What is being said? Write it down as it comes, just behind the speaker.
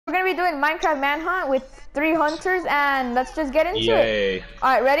We're gonna be doing Minecraft Manhunt with 3 hunters, and let's just get into it. Yay.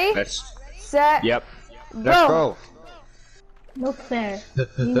 Alright, ready? Set. Yep. Let's go. Look fair.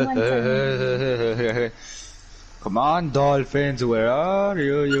 You want to Come on, dolphins, where are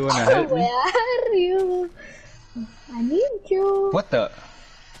you? You wanna help me? Where are you? I need you. What the?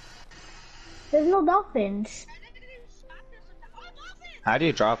 There's no dolphins. How do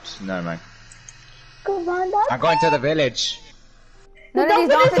you drop? Never mind. Come on, dolphins. I'm going to the village. None of these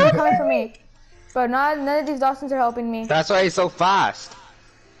dolphins are coming for me. Bro, none of these dolphins are helping me. That's why he's so fast.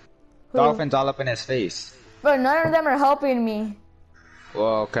 Who? Dolphins all up in his face. Bro, none of them are helping me.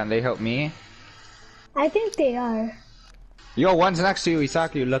 Well, can they help me? I think they are. Yo, one's next to you,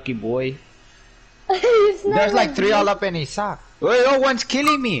 Isaac, you lucky boy. It's not There's like 3 all up in Isaac. Oh, yo, one's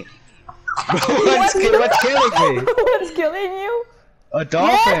killing me. Bro, what's killing me? What's killing you? A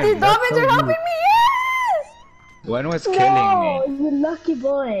dolphin. Yes, these dolphins are helping me, yes! One was killing No, me. you lucky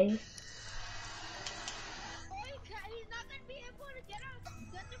boy.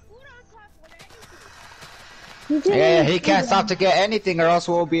 Yeah, he can't stop to get anything or else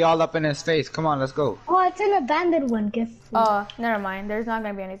we'll be all up in his face. Come on, let's go. Oh, it's an abandoned one. Gift. Oh, never mind. There's not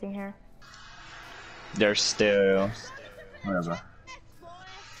gonna be anything here. There's still... Whatever.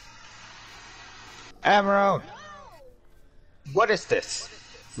 Emerald! What is this?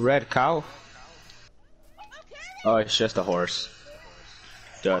 Red cow? Oh, it's just a horse.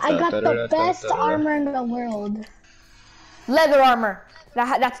 I got the best armor in the world. Leather armor.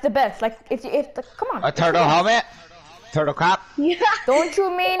 That's the best. Like, come on. A turtle helmet? Turtle cap? Yeah. Don't you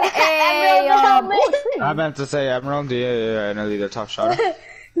mean a Emerald helmet. I meant to say emerald, yeah, and I'll either top shot.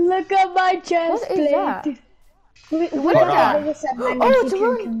 Look at my chest What is that? plate. What is that? Oh, it's a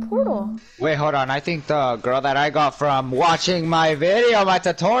ruined portal. Wait, hold on. I think the girl that I got from watching my video, my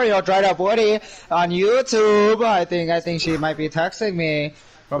tutorial, Dried Up Woody, on YouTube, I think she might be texting me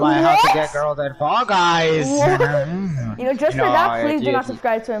for my how to get girls in Fall Guys. You know, just for that, please do not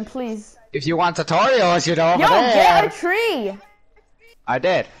subscribe to him, please. If you want tutorials, you know, Yo, get a tree! I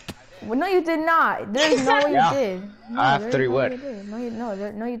did. Well, no, you did not. There's no way you did. No, I have there's 3 no way wood. you did.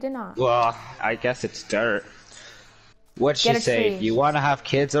 No, you did not. Well, I guess it's dirt. What'd she Get a say? tree. You want to have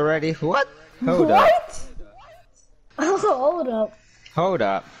kids already? What? Hold What? Hold up. Hold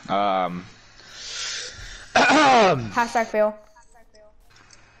up. Hashtag fail.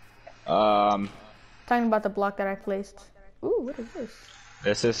 Um, Talking about the block that I placed. Ooh, what is this?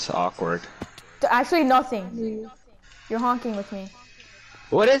 this is awkward. Actually, nothing. You're honking with me.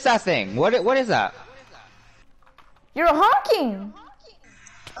 What is that thing? What is that? You're honking!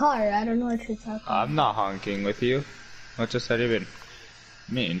 Car, I don't know what you're talking about. I'm not honking with you. What does that even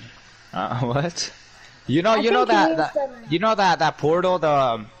mean? What? You know that portal,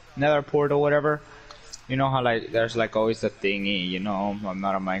 the nether portal, whatever. You know how like there's like always the thingy. You know, I'm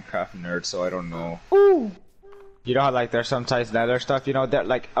not a Minecraft nerd, so I don't know. Ooh! You know how like there's sometimes nether stuff. You know that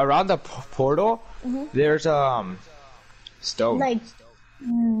like around the portal, there's stone. Like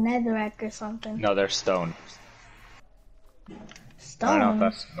netherrack or something. No, there's stone. Stone. I don't know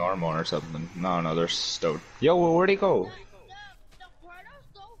if that's normal or something. No, there's stone. Yo, where'd he go?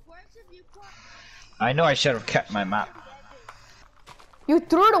 I know I should have kept my map. You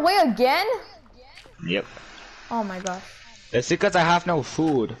threw it away again? Yep. Oh my gosh. It's because I have no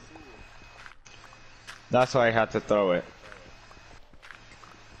food. That's why I had to throw it.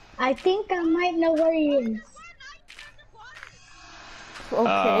 I think I might know where he is.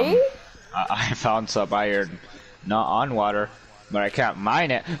 Okay. I found some iron, not on water, but I can't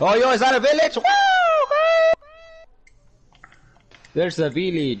mine it. Oh, yo, is that a village? Woo! There's a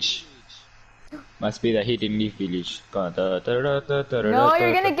village. Must be the hidden leaf village. No, you're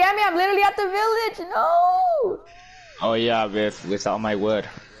gonna get me. I'm literally at the village. No. Oh yeah, with all my wood.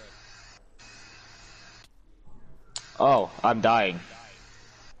 Oh, I'm dying.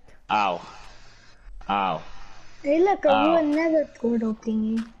 Ow. Ow. Hey, look, a ruined nether portal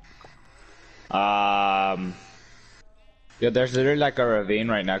thingy. Yeah, there's literally like a ravine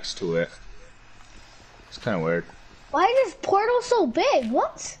right next to it. It's kind of weird. Why is this portal so big?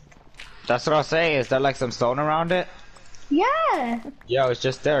 What? That's what I was saying. Is there like some stone around it? Yeah. Yeah, it's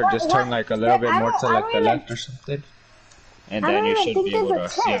just there. Just turn like a little bit more to like the left or something. And then you should be able to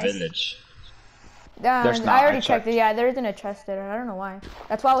see a village. There's not, I already checked it. Yeah, there isn't a chest there. I don't know why.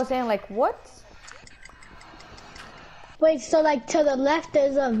 That's why I was saying like, what? Wait, so like to the left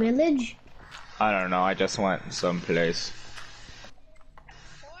there's a village? I don't know. I just went someplace.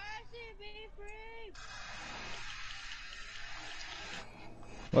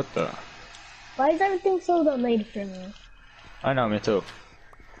 What the? Why is everything so delayed for me? I know, me too.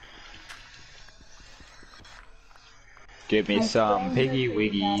 Give me some piggy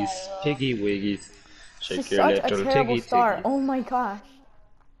wiggies. Piggy wiggies. Shake She's your such a little terrible tiggy star. tiggy. Oh my gosh.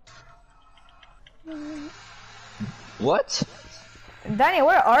 What? Danny,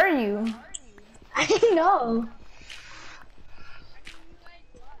 where are you? I know.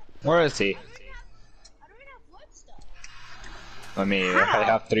 Where is he? I mean, I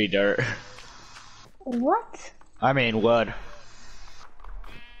have 3 dirt. What? I mean, wood.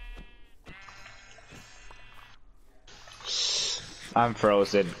 I'm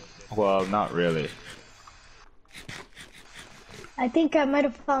frozen. Well, not really. I think I might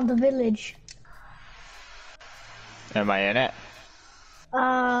have found the village. Am I in it?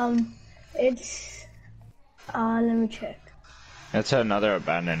 It's let me check. It's another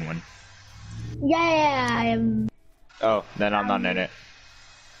abandoned one. Yeah, I am. Oh, then I'm not in it.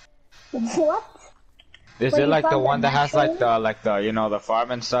 What? Is Wait, it you like the found one that that has natural? like the you know the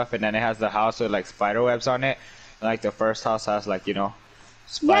farm and stuff, and then it has the house with like spider webs on it? Like the first house has like Yeah,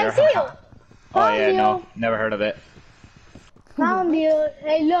 spider. I see you. Oh Found yeah, you. no, never heard of it. Found you.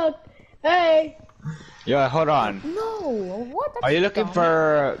 Hey, look. Hey. Yeah, hold on. No, what? Are you looking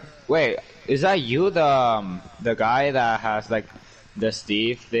for? Wait, is that you, the guy that has like the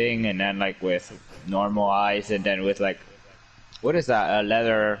Steve thing, and then like with normal eyes, and then with like, what is that? A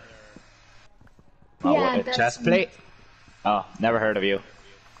leather? Yeah, a that's chest plate? Oh, never heard of you.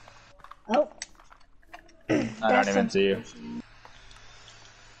 Oh. I don't even see you.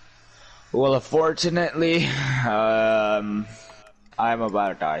 Well, unfortunately, I'm about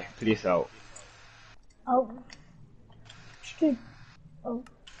to die. Please help. Oh. Shoot. Oh.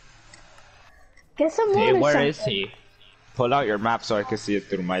 Get some Hey, water. where is he? Pull out your map so I can see it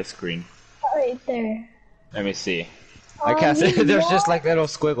through my screen. Right there. Let me see. I can't see. he's There's more- just like little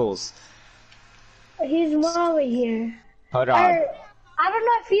squiggles. He's more over here. Hold on. I don't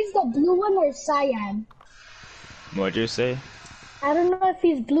know if he's the blue one or cyan. What'd you say? I don't know if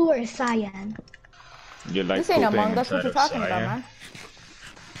he's blue or cyan. You like This ain't pooping Among Us. What inside you of talking about, cyan? man?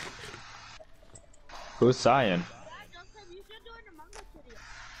 Who's Cyan?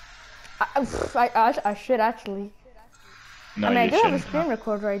 I should actually. No, I mean, I you do have a shouldn't. screen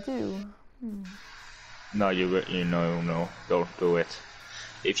recorder. I do. No, you no, don't do it.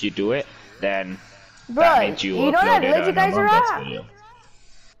 If you do it, then that Bro, means you you know that uploaded village you an guys are Among Us at? video.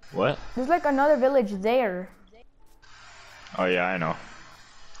 What? There's like another village there. Oh yeah, I know.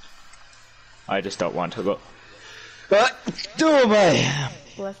 I just don't want to go. But do my.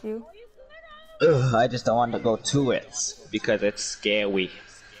 Bless you. I just don't want to go to it because it's scary.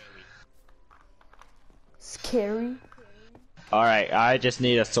 Scary. All right, I just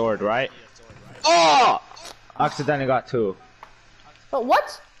need a sword, right? Oh! Accidentally got 2. But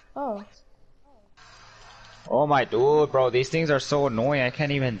what? Oh. Oh my dude, bro, these things are so annoying. I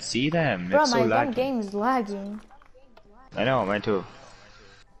can't even see them. Bro, It's so my laggy. game is lagging. I know, mine too.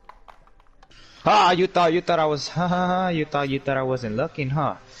 Ah, you thought I was, you thought I wasn't looking,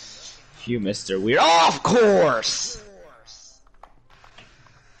 huh? You Mr. Weird. Oh, of course!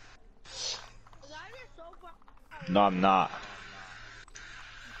 No, I'm not.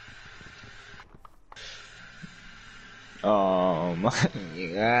 Oh my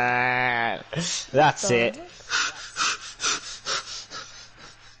god. That's it.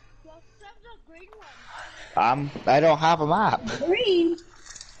 I don't have a map. Green?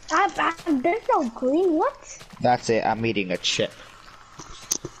 There's no green. What? That's it, I'm eating a chip.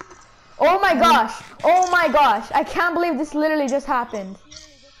 Oh my gosh! Oh my gosh! I can't believe this literally just happened.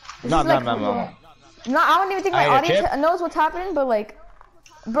 This No, is no, like, no, no. No, I don't even think my I ate a audience chip. knows what's happening, but like,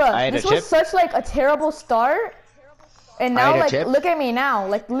 I bruh, ate this a was chip. such like a terrible start. And I now ate a like, chip. look at me now.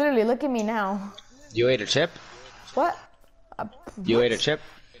 Like, literally, look at me now. You ate a chip? What? You ate a chip?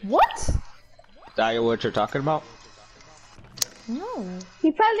 What? Is that what you're talking about? No.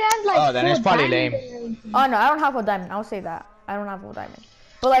 He probably has like. Oh, then it's 4 probably diamonds lame. and everything. Oh no, I don't have a diamond. I'll say that. I don't have a diamond.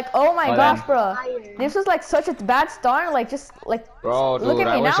 But like, oh my Oh, gosh, then. bro. Iron. This was like such a bad start. Like, just like, Bro, dude, look at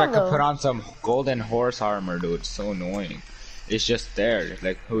me I wish now, I could though. put on some golden horse armor, dude. It's so annoying. It's just there.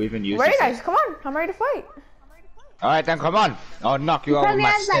 Like, who even uses ready, it? guys? Come on, I'm ready to fight. Alright, then come on. I'll knock you He out with probably my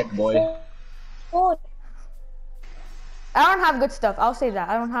has stick, like boy. 4. I don't have good stuff. I'll say that.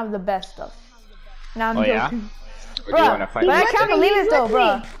 I don't have the best stuff. Now I'm Oh, yeah? joking. Or do you Bruh, want to fight but I me? can't believe it though, He's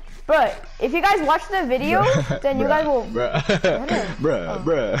bro. Bruh, if you guys watch the video, then you guys will. Bruh. Bruh,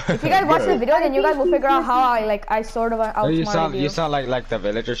 bruh. If you guys watch the video, then you guys will figure out how I sort of You outsmarted you sound like the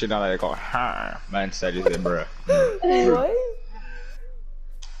villagers, you know, like go, ha. Man instead you say, bruh. What?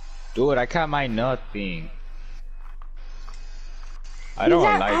 Dude, I can't mind nothing. I don't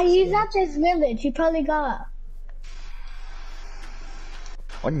like. He's at this village. He probably got.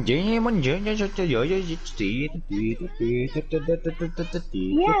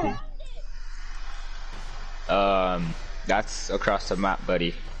 That's across the map,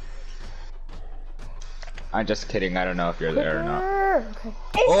 buddy. I'm just kidding. I don't know if you're there or not. Okay.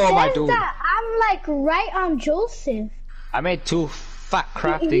 Oh my dude! I'm like right on Joseph. I made 2 fat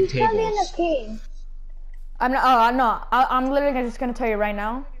crafting tables. He's in the cave. I'm not. Oh no! I'm literally just gonna tell you right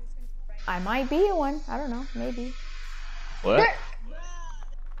now. I might be one. I don't know. Maybe. What?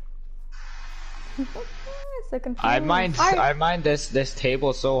 I mined this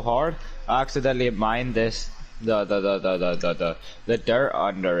table so hard. I accidentally mined the dirt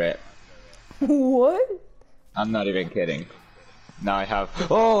under it. What? I'm not even kidding. Now I have.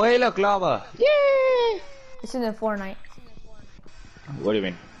 Oh, hey, look, lava! Yay! This isn't Fortnite. What do you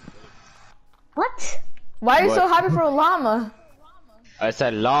mean? What? Why are you so happy for a llama? I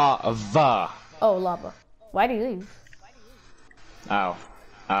said lava. Oh, lava. Why do you leave? Ow.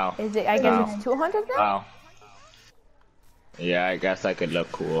 Ow. Is it? I guess it's 200 now. Ow. Yeah, I guess I could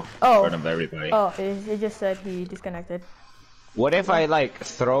look cool in front of everybody. Oh, it just said he disconnected. What if I like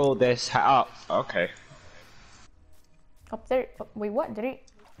throw this up? Okay. Up there. Oh, wait, what? Did he?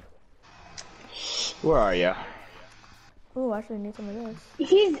 Where are you? Oh, I actually need some of this.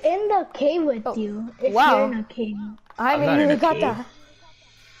 He's in the cave with you. If wow. You're in a cave. I mean, you got that.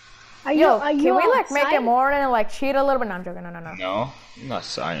 Can we like make it more and like cheat a little bit? No, I'm joking. No. No, I'm not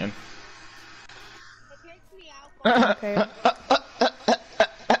saying. Okay.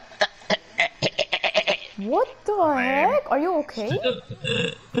 What the heck? Are you okay?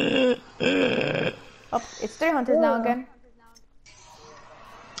 Oh, it's 3 hunters now again.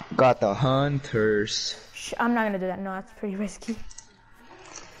 Got the hunters. I'm not gonna do that. No, that's pretty risky.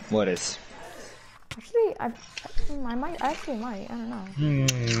 What is? Actually, I might. I don't know.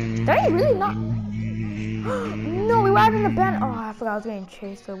 Did I really not? No, we were out in the bend. Oh, I forgot I was getting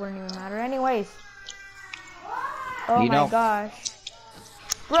chased, so it wouldn't even matter. Anyways. Oh my gosh.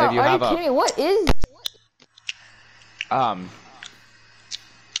 Bro, are you kidding me? What is?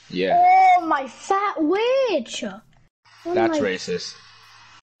 Yeah. Oh, my fat witch. That's racist.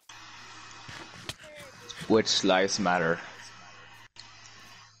 Which lives matter?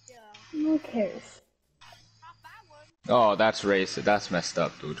 Who cares? Oh, that's racist. That's messed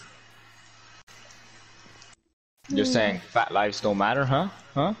up, dude. You're saying fat lives don't matter, huh?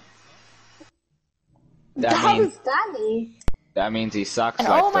 Huh? That means he sucks. And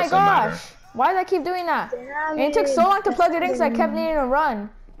life oh my doesn't matter. gosh. Why did I keep doing that? And it took so long to plug it in because I kept needing to run.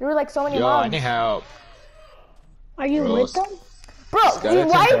 There were like so many mobs. I need help. Are you with them? Bro,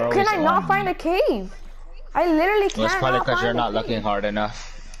 why can I not find a cave? I literally can't. It's probably because you're not looking hard enough.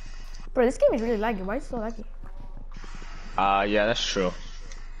 Bro, this game is really laggy. Why is it so laggy? Yeah, that's true.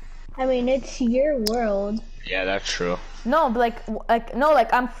 I mean, it's your world. Yeah, that's true. No, but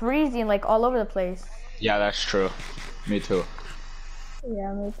like I'm freezing like all over the place. Yeah, that's true. Me too.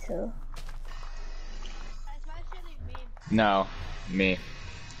 Yeah, me too. No, me.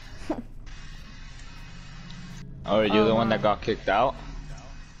 Oh, are you the one that got kicked out?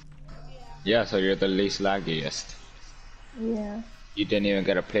 Yeah, so you're the least laggiest. Yeah. You didn't even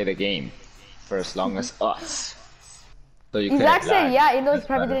get to play the game for as long as us. So you couldn't Isaac said lag. yeah, even though he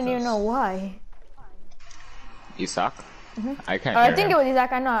probably didn't even know why. Isaac? I can't I hear think him. it was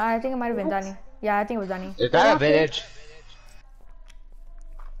Isaac. I know. I think it might have been Danny. Yeah, I think it was Danny. Is that a village?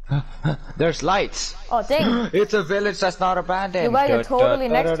 There's lights. Oh, dang. It's a village that's not abandoned. You guys are totally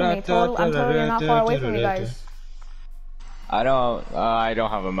next to me. I'm totally not far away from you guys. I don't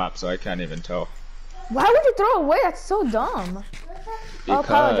have a map, so I can't even tell. Why would you throw it away? That's so dumb. Because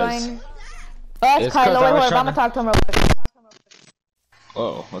Kylo joined. That's Kylo. Wait, I'm gonna talk to him real quick.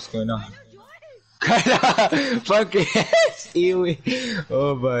 Oh, what's going on? Funky Ewy.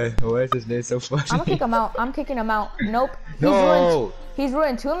 Oh my, why is his name so funny? I'm gonna kick him out. I'm kicking him out. Nope. He's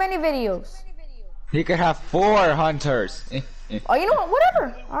ruined too many videos. He could have 4 hunters. Oh, you know what?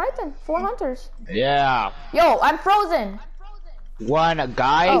 Whatever. Alright then. 4 hunters. Yeah. Yo, I'm frozen. 1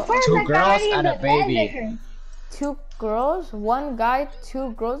 guy, 2 girls, and a baby. 2 girls, 1 guy,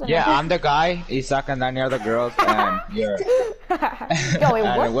 2 girls, and yeah, I'm the guy, Isaac, and then you're the girls, and you're... Yo, wait,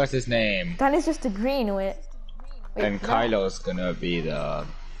 what? What's his name? That is just agreeing with. Wait, and Kylo's gonna be the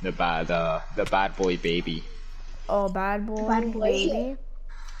bad boy baby. Oh, bad boy baby.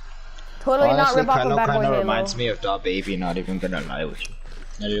 Totally not rip off a bad boy Halo. Reminds me of that baby. Not even gonna lie with you.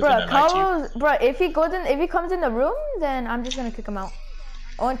 Bro, if he comes in the room, then I'm just gonna kick him out.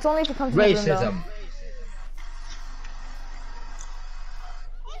 Oh, it's only if he comes in the room though. Racism.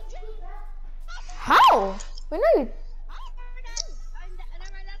 How? We know you.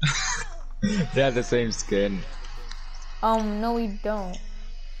 They have the same skin. No, we don't.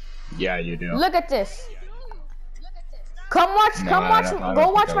 Yeah, you do. Look at this. Come watch,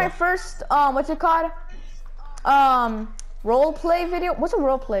 go watch my first, what's it called? Role play video. What's a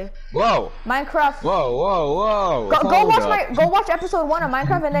role play? Whoa. Minecraft. Whoa. Go watch episode 1 of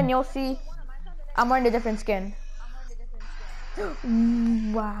Minecraft, and then you'll see I'm wearing a different skin.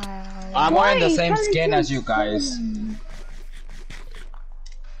 Wow. I'm wearing the same skin as you guys.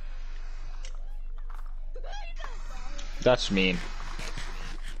 That's mean.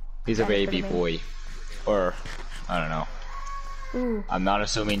 He's a baby boy. Or, I don't know. Ooh. I'm not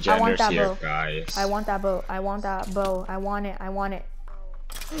assuming genders here, bow. guys. I want that bow. I want that bow. I want it. I want it.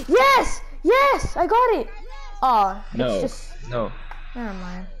 Yes! Yes! I got it! Oh, no. It's just... No. Never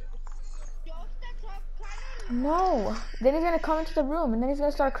mind. No. Then he's gonna come into the room and then he's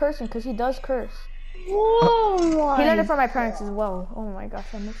gonna start cursing because he does curse. Whoa. He learned it from my parents as well. Oh my gosh,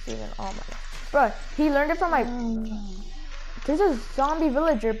 I mixed it in. Oh my gosh. Bro, he learned it from my... There's a zombie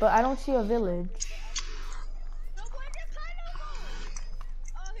villager, but I don't see a village.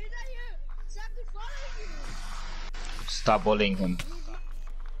 Stop bullying him.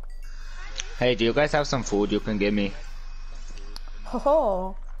 Hey, do you guys have some food you can give me?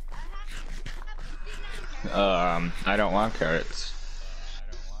 Oh. I don't want carrots.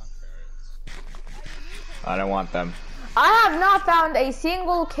 I don't want them. I have not found a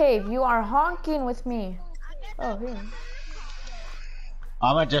single cave. You are honking with me. Oh, here.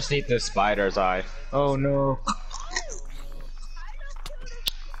 I'ma just eat this spider's eye. Oh no.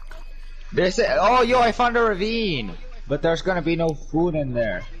 Oh yo, I found a ravine! But there's gonna be no food in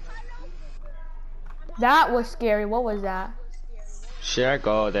there. That was scary. What was that? Should I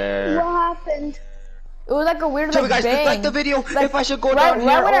go there? What happened? It was like a weird So like guys, bang. like the video Like, if I should go down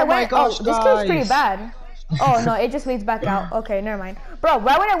here. Oh my gosh, this guys. cave's pretty bad. Oh no, it just leads back out. Okay, never mind. Bro,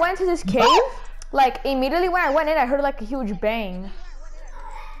 right when I went to this cave, like immediately when I went in, I heard like a huge bang.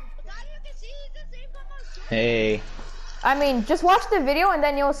 Hey. I mean, just watch the video and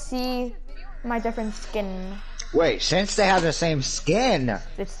then you'll see my different skin. Wait, since they have the same skin,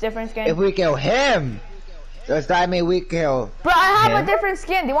 It's different skin. if we kill him, does that mean we kill? Bro, I have him? a different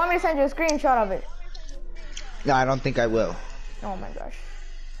skin. Do you want me to send you a screenshot of it? No, I don't think I will. Oh my gosh.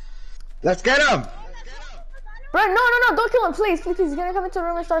 Let's get him! Bro, no, don't kill him, please. Please, he's gonna come into the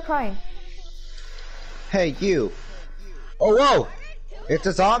room and start crying. Hey, you. Oh, whoa! It's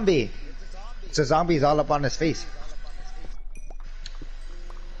a zombie. It's a zombie's all up on his face.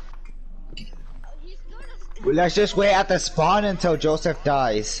 Well, let's just wait at the spawn until Joseph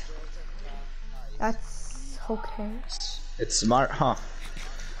dies. That's okay. It's smart, huh?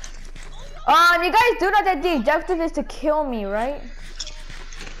 You guys do know that the objective is to kill me, right?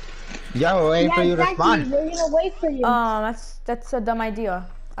 Yeah, we're waiting for you to spawn. We're gonna wait for you. That's a dumb idea.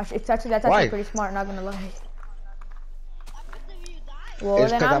 That's Why? actually pretty smart, not gonna lie. Well,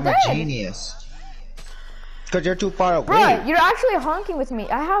 It's then because I'm I'm dead. a genius. Because you're too far away. Bro, you're actually honking with me.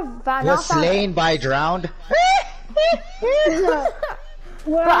 I have found. You're slain by drowned.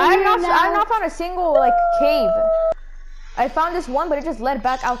 Bro, I've not found a single like cave. I found this one, but it just led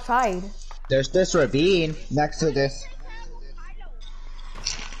back outside. There's this ravine next to this.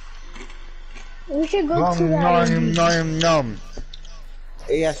 We should go to that. Nom.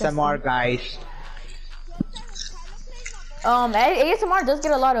 ASMR, guys. ASMR does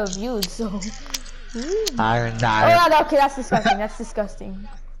get a lot of views, so. I'm Oh, no, okay, that's disgusting. That's disgusting.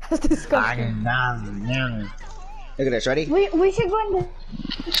 That's disgusting. Look at this, ready? We should go in the...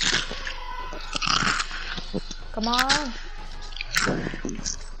 Come on.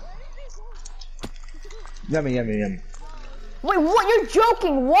 Yummy. Wait, what? You're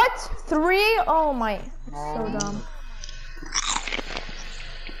joking? What? 3? Oh my. That's so dumb.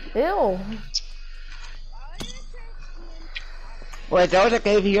 Ew. Wait, there was a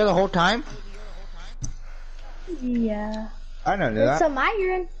cave here the whole time? Yeah. I don't know There's that. some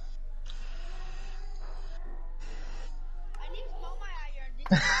iron.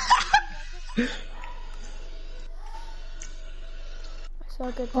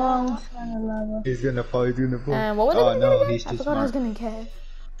 So good. Oh, He's gonna fall. And what was I gonna get again? I forgot I was gonna get.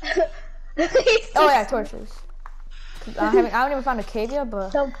 Oh yeah, torches. I haven't even found a cave yet,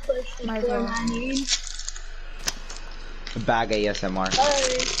 but Don't push might as well. Bag ASMR.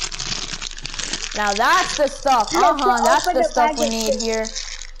 Now that's the stuff. That's the stuff we need here.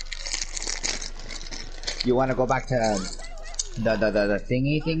 You wanna go back to the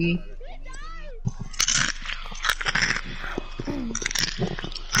thingy?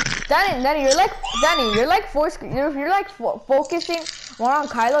 Danny, you're like focusing more on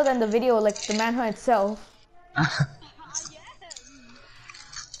Kylo than the video, like the manhunt itself.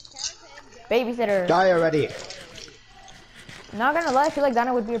 Babysitter. Die already. Not gonna lie, I feel like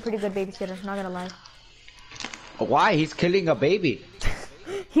Dana would be a pretty good babysitter. Not gonna lie. Why? He's killing a baby.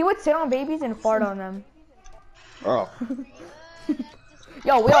 He would sit on babies and fart on them. Oh.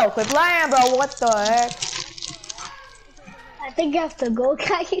 Yo, quit playing, bro. What the heck? I think you have to go,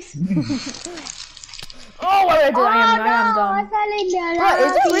 guys. Oh, what did I do? I am done. I fell in there. Bro,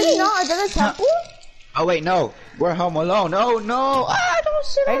 is it really not another temple? Oh wait, no. We're home alone. No, no. Don't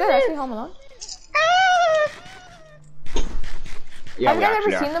sit Are you on guys it. actually Home Alone? Yeah, Have you we guys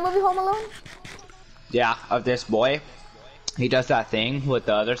actually ever seen the movie Home Alone? Yeah, of this boy. He does that thing with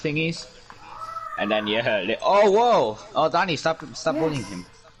the other thingies. And then, yeah. Oh, whoa. Oh, Donnie, stop bullying him.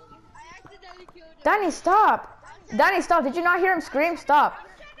 Danny, stop. Danny, stop. Did you not hear him scream? Stop.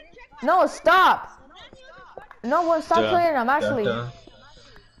 No, stop. No one, stop playing him, actually.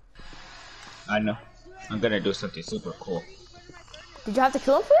 I know. I'm gonna do something super cool. Did you have to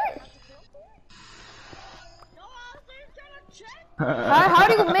kill him for it? How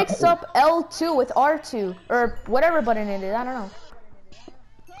do you mix up L2 with R2? Or whatever button it is, I don't know.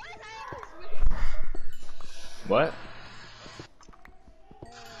 What?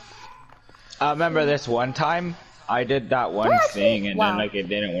 I remember this one time, I did that one thing and then like it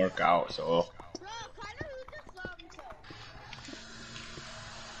didn't work out, so...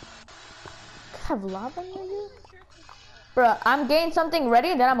 Have lava near you? Bruh, I'm getting something ready,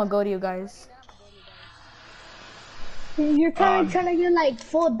 then I'm gonna go to you guys. You're trying to get like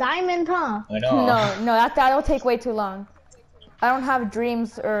full diamond, huh? I know. No, that'll take way too long. I don't have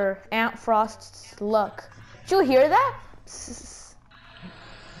Dreams or Ant Frost's luck. Did you hear that?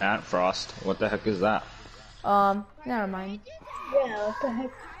 Ant Frost, what the heck is that? Never mind. Yeah, what the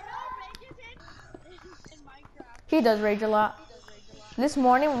heck? He does rage a lot. This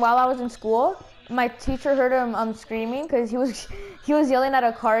morning while I was in school, my teacher heard him screaming because he was yelling at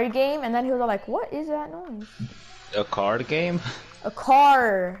a card game, and then he was all like, "What is that noise?" A card game? A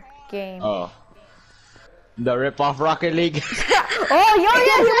car game. Oh. The rip-off Rocket League? Oh, yeah,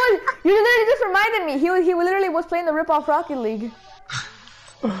 you literally just reminded me. He literally was playing the rip-off Rocket League.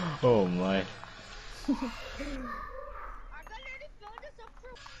 Oh my.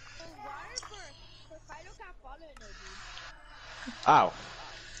 Ow.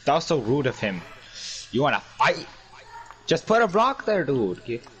 That was so rude of him. You wanna fight? Just put a block there,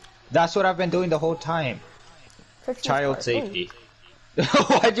 dude. That's what I've been doing the whole time. Child safety.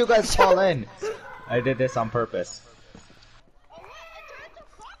 Why'd you guys fall in? I did this on purpose.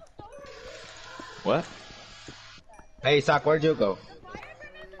 What? Hey, Sock, where'd you go?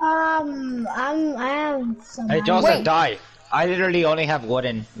 I have some. Hey, Joseph, die. I literally only have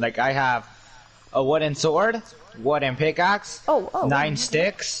wooden. Like, I have a wooden sword, wooden pickaxe, 9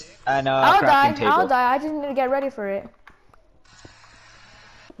 sticks, and a crafting table. I'll die. I just need to get ready for it.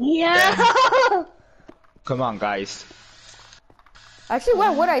 Yeah. Come on, guys. Actually, why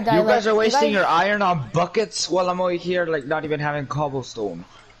would I die? You guys are wasting your iron on buckets while I'm over here, like, not even having cobblestone.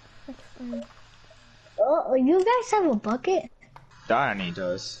 Oh, you guys have a bucket? Danny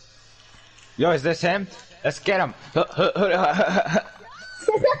does. Yo, is this him? Let's get him.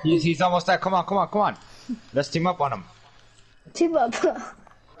 he's almost there. Come on. Let's team up on him. Team up.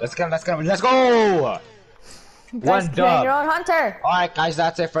 Let's get him. Let's go! Guys, One dub. your own hunter. Alright, guys,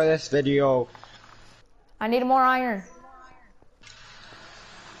 that's it for this video. I need more iron.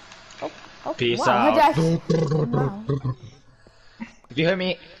 Oh, Peace wow, out. Wow. If you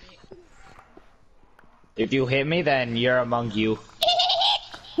hit me, then you're among you.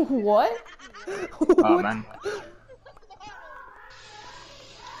 What? Oh, man.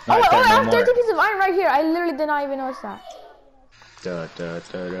 I have 13 pieces of iron right here. I literally did not even notice that.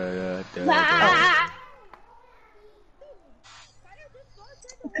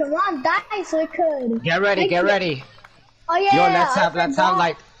 Come on, die so I could. Get ready. Oh yeah. Yo,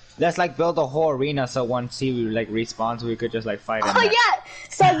 let's build a whole arena so once he like respawns, we could just like fight him. Oh yeah.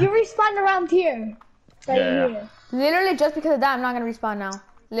 So you respawn around here. Yeah. Literally, just because of that, I'm not gonna respawn now.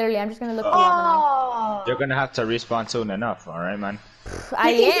 Literally, I'm just gonna look for lava now. You're gonna have to respawn soon enough, alright, man? I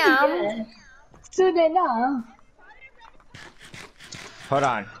am. Yeah. Soon enough. Hold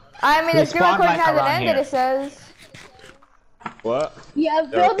on. I mean, the screen Respawn recording like hasn't around ended, here. it says. What? Yeah,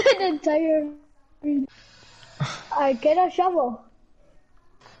 build an entire. I get a shovel.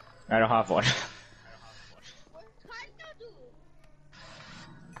 I don't have one.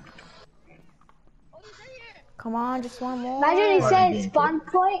 Come on, just one more. Imagine it says spawn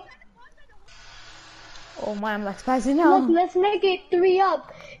point. Oh my, I'm like spazzing now. Look, let's make it 3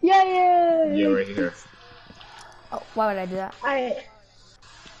 up. Yeah. Yeah, right here. Oh, why would I do that? Alright.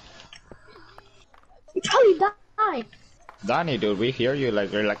 You probably died. Donnie, dude, we hear you.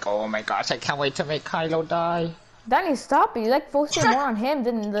 Like, we're like, oh my gosh, I can't wait to make Kylo die. Danny, stop it. You like focusing more on him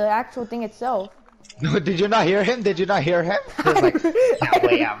than the actual thing itself. No, did you not hear him? Did you not hear him? He was like, can't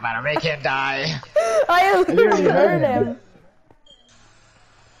wait, I'm gonna make him die. I literally heard him.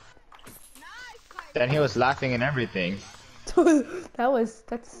 Then he was laughing and everything.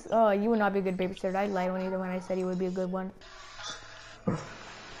 That's you would not be a good babysitter. I lied on either when I said he would be a good one. We're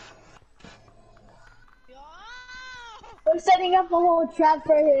setting up a whole trap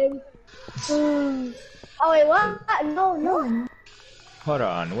for him. Oh wait, what? No. Hold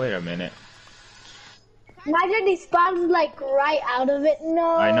on, wait a minute. Imagine he spawns like right out of it.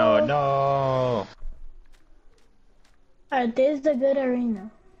 No. I know, no. Alright, this is a good arena.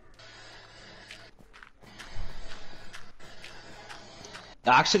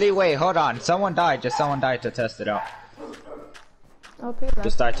 Actually, wait, hold on. Someone died. Just someone died to test it out. Okay.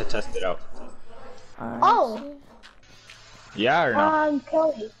 Just died to test it out. Oh. Yeah or no?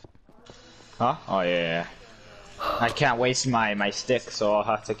 Kelly. Huh? Oh yeah. I can't waste my stick, so I'll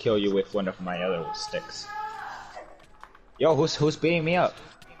have to kill you with one of my other sticks. Yo, who's beating me up?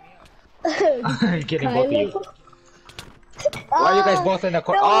 Getting both of you. Why are you guys both in the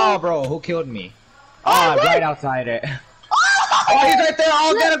corner? Oh, bro, who killed me? Oh, right outside it. Oh, he's right there!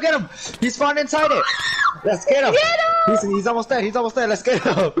 Oh, get him! He's spawned inside it! Let's get him! He's almost dead, let's get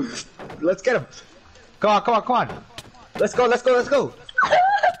him! Let's get him! Come on! Let's go!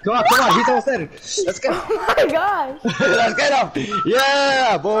 Come on, he's almost dead! Let's get him! Oh my gosh! Let's get him!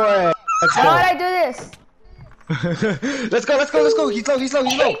 Yeah, boy! Let's go! How would I do this? Let's go! He's low! Let's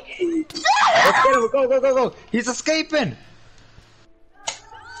get him! Go! He's escaping!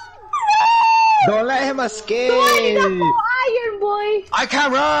 Don't let him escape! Iron boy! I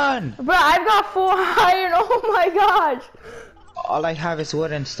can't run! Bro, I've got 4 iron. Oh my gosh! All I have is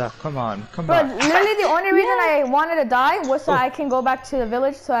wood and stuff. Come on. Bro, literally the only reason I wanted to die was so I can go back to the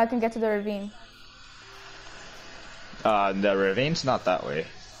village so I can get to the ravine. The ravine's not that way.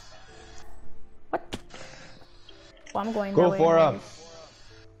 What? Well, I'm going Go that way for him.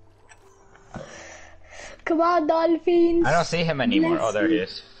 Come on, dolphins! I don't see him anymore. Oh, there he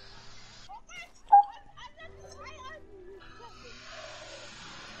is.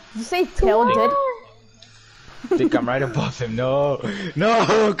 Did you say tilted? I think I'm right above him. No,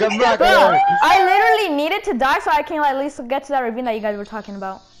 come back. Bro, I literally needed to die so I can at least get to that ravine that you guys were talking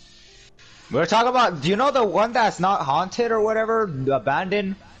about. We're talking about, do you know the one that's not haunted or whatever? The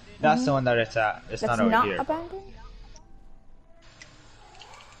abandoned? That's the one that it's at. It's That's not over not here. abandoned?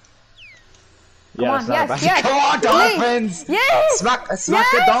 Yeah, Come on, yes. Come on, dolphins! Yes! Smack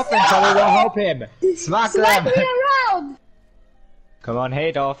the dolphins so we won't help him. Smack Smack them. me around! Come on,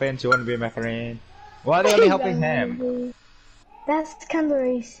 hey dolphins, you want to be my friend? Why are they only helping him? That's kind of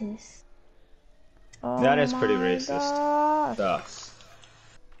racist. Oh That is pretty my racist. gosh. Thus.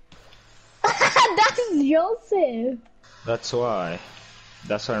 That's Joseph. That's why.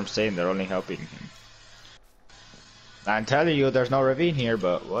 That's what I'm saying, they're only helping him. I'm telling you, there's no ravine here,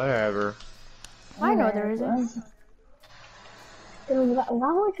 but whatever. I know there isn't.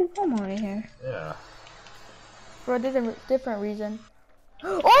 Why would you come over here? Yeah. For a different reason.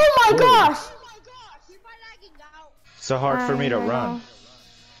 Oh my gosh! So hard for me to I run. know.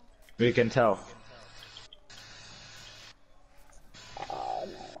 We can tell.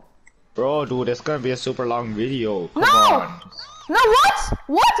 Bro, dude, it's gonna be a super long video. Come on. No, what?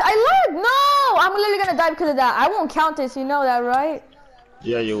 What? I learned. No! I'm literally gonna die because of that. I won't count this, you know that, right?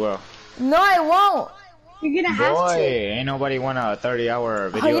 Yeah, you will. No, I won't. You're gonna have Boy, to. ain't nobody want a 30-hour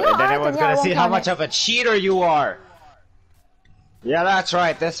video. you know, And then I everyone's think, yeah, gonna I see won't how count much it. of a cheater you are. Yeah, that's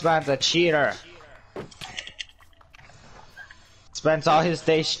right. This man's a cheater. Spends all his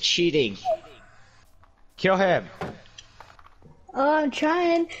days cheating. Kill him. Oh, I'm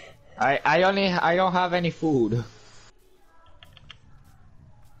trying. I don't have any food.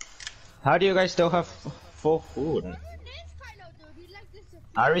 How do you guys still have full food?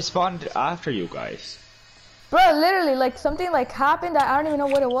 I respawned after you guys. Bro, literally, like something like happened that I don't even know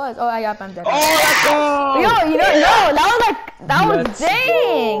what it was. Oh, I'm dead. Oh, let's go! Yo, you know, no, that was Let's dang.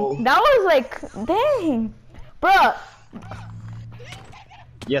 go. That was like, dang. Bro,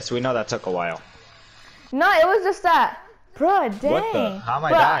 Yes, we know that took a while. no, it was just that. Bro, dang. What the? How am I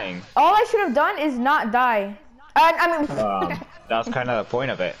Bro, dying? All I should have done is not die. I mean, That's kind of the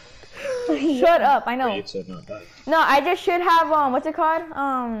point of it. shut up, I know. You said not die. No, I just should have, what's it called?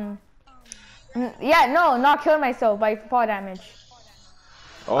 Yeah, no, not kill myself by fall damage.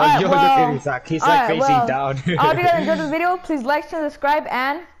 Oh, Alright, yo, well, look at Isaac. He's like alright, facing well, down. I hope you guys enjoyed this video. Please like, share, subscribe,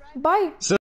 and bye.